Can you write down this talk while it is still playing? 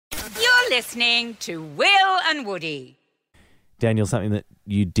listening to Will and Woody. Daniel, something that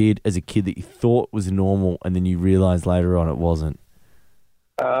you did as a kid that you thought was normal and then you realised later on it wasn't.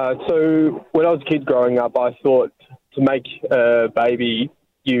 So when I was a kid growing up, I thought to make a baby,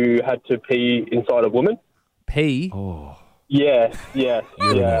 you had to pee inside a woman. Pee? Oh. Yeah.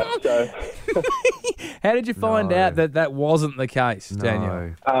 So, How did you find out that wasn't the case,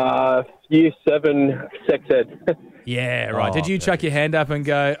 Daniel? Year 7 sex ed. Yeah, right. Oh, Did you chuck your hand up and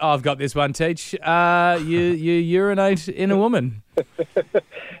go, I've got this one, Teach? You urinate in a woman.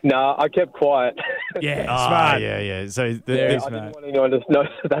 No, I kept quiet. Yeah, smart. Yeah. So I didn't want anyone to know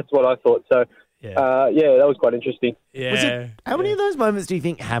that's what I thought. So, Yeah. that was quite interesting. Yeah. How many of those moments do you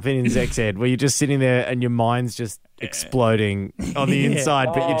think happen in sex ed where you're just sitting there and your mind's just exploding on the inside,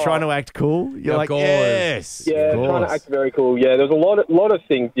 but you're trying to act cool? You're like, course. yes. Yeah, of trying to course. act very cool. Yeah, there's a lot of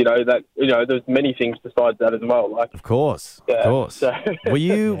things, there's many things besides that as well. Like, Of course. So, Were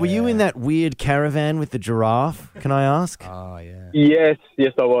you in that weird caravan with the giraffe, can I ask? Oh, yeah. yes,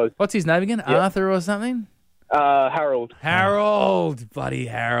 I was. What's his name again? Arthur or something? Harold. Harold. Bloody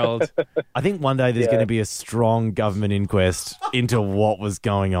Harold. I think one day there's going to be a strong government inquest into what was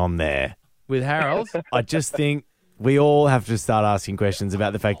going on there. With Harold? I just think we all have to start asking questions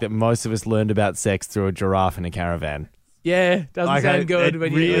about the fact that most of us learned about sex through a giraffe in a caravan. Yeah, doesn't sound good. It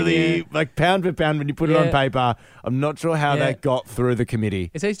When really, you, like pound for pound, when you put it on paper, I'm not sure how that got through the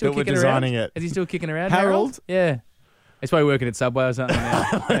committee. Is he still that were kicking designing around? it. Is he still kicking around, Harold? Yeah. He's probably working at Subway or something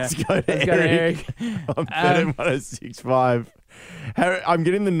now. Let's go to Eric. I'm betting 1065. I'm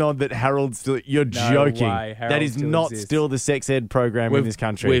getting the nod that Harold's still... You're joking. way. Harold That is still not exists. still the sex ed program in this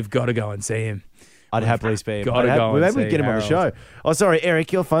country. We've got to go and see him. I'd happily speak. gotta go and Maybe we see get him on the Harold. show. Oh, sorry,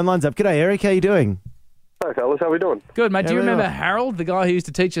 Eric, your phone line's up. G'day, Eric. How you doing? Hi, fellas. How we doing? Good, mate. Do you Yeah, we remember are. Harold, the guy who used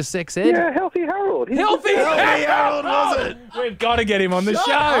to teach us sex ed? Yeah, Healthy Harold. Healthy Harold, was it? We've got to get him on the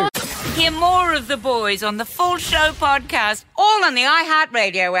show. Hear more of the boys on the Full Show podcast, all on the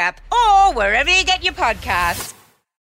iHeartRadio app or wherever you get your podcasts.